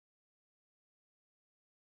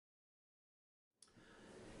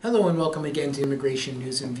Hello and welcome again to Immigration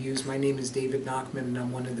News and Views. My name is David Nachman and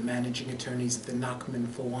I'm one of the managing attorneys at the Nachman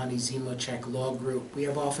Fulwani Zimochek Law Group. We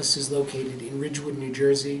have offices located in Ridgewood, New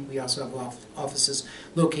Jersey. We also have offices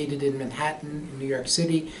located in Manhattan, in New York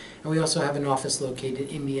City, and we also have an office located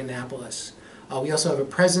in Indianapolis. We also have a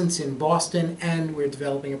presence in Boston, and we're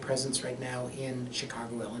developing a presence right now in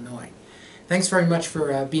Chicago, Illinois. Thanks very much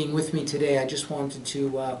for being with me today. I just wanted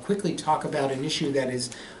to quickly talk about an issue that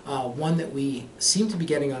is one that we seem to be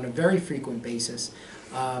getting on a very frequent basis.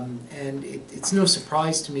 And it's no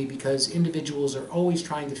surprise to me because individuals are always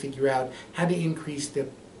trying to figure out how to increase the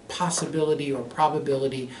possibility or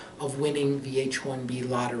probability of winning the H-1B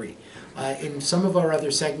lottery. In some of our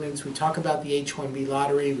other segments, we talk about the H-1B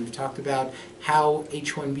lottery. We've talked about how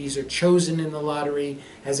H-1Bs are chosen in the lottery.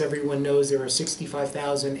 As everyone knows, there are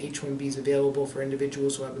 65,000 H-1Bs available for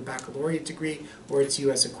individuals who have a baccalaureate degree or its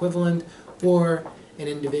U.S. equivalent, or an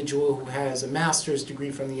individual who has a master's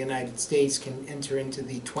degree from the United States can enter into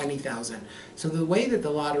the 20,000. So the way that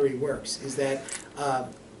the lottery works is that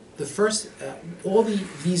all the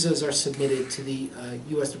visas are submitted to the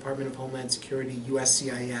U.S. Department of Homeland Security,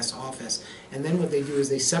 USCIS office, and then what they do is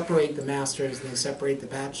they separate the masters and they separate the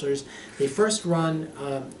bachelors. They first run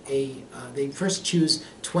they first choose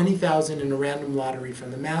 20,000 in a random lottery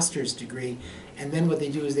from the master's degree, and then what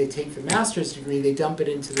they do is they take the master's degree, they dump it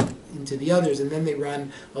into the others, and then they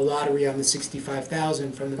run a lottery on the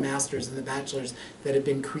 65,000 from the masters and the bachelors that have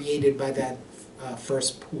been created by that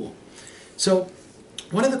first pool. So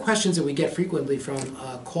one of the questions that we get frequently from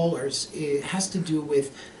callers has to do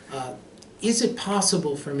with, is it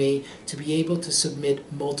possible for me to be able to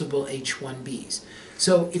submit multiple H-1Bs?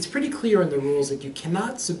 So it's pretty clear in the rules that you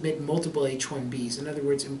cannot submit multiple H-1Bs. In other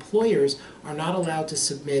words, employers are not allowed to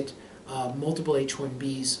submit multiple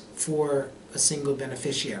H-1Bs for a single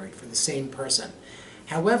beneficiary, for the same person.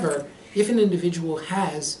 However, if an individual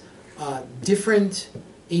has different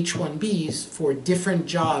H-1Bs for different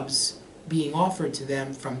jobs being offered to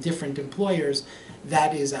them from different employers,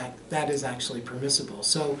 that is actually permissible.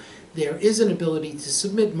 So there is an ability to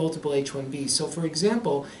submit multiple H-1Bs. So for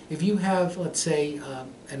example, if you have, let's say,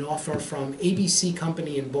 an offer from ABC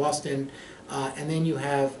company in Boston, and then you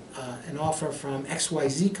have an offer from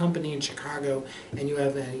XYZ company in Chicago, and you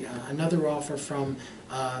have another offer from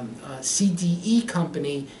CDE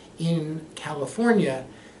company in California,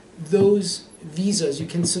 those visas, you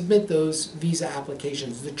can submit those visa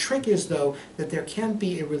applications. The trick is, though, that there can't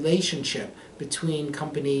be a relationship between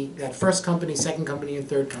that first company, second company, and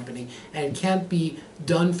third company, and it can't be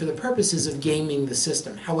done for the purposes of gaming the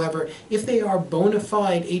system. However, if they are bona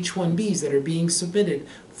fide H-1Bs that are being submitted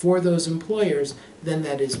for those employers, then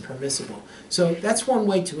that is permissible. So that's one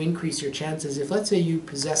way to increase your chances. If, let's say, you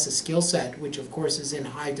possess a skill set, which of course is in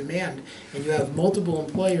high demand, and you have multiple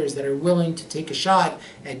employers that are willing to take a shot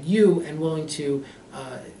at you and willing to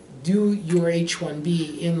do your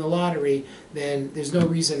H-1B in the lottery, then there's no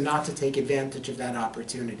reason not to take advantage of that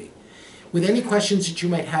opportunity. With any questions that you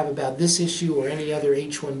might have about this issue or any other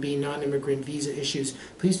H-1B non-immigrant visa issues,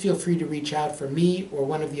 please feel free to reach out for me or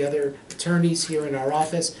one of the other attorneys here in our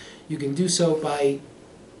office. You can do so by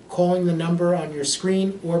calling the number on your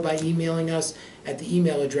screen or by emailing us at the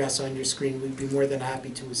email address on your screen. We'd be more than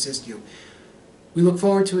happy to assist you. We look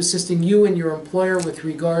forward to assisting you and your employer with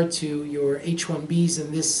regard to your H-1Bs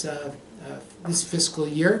in this fiscal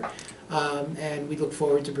year. And we look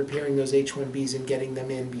forward to preparing those H-1Bs and getting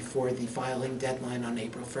them in before the filing deadline on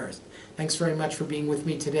April 1st. Thanks very much for being with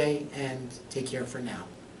me today, and take care for now.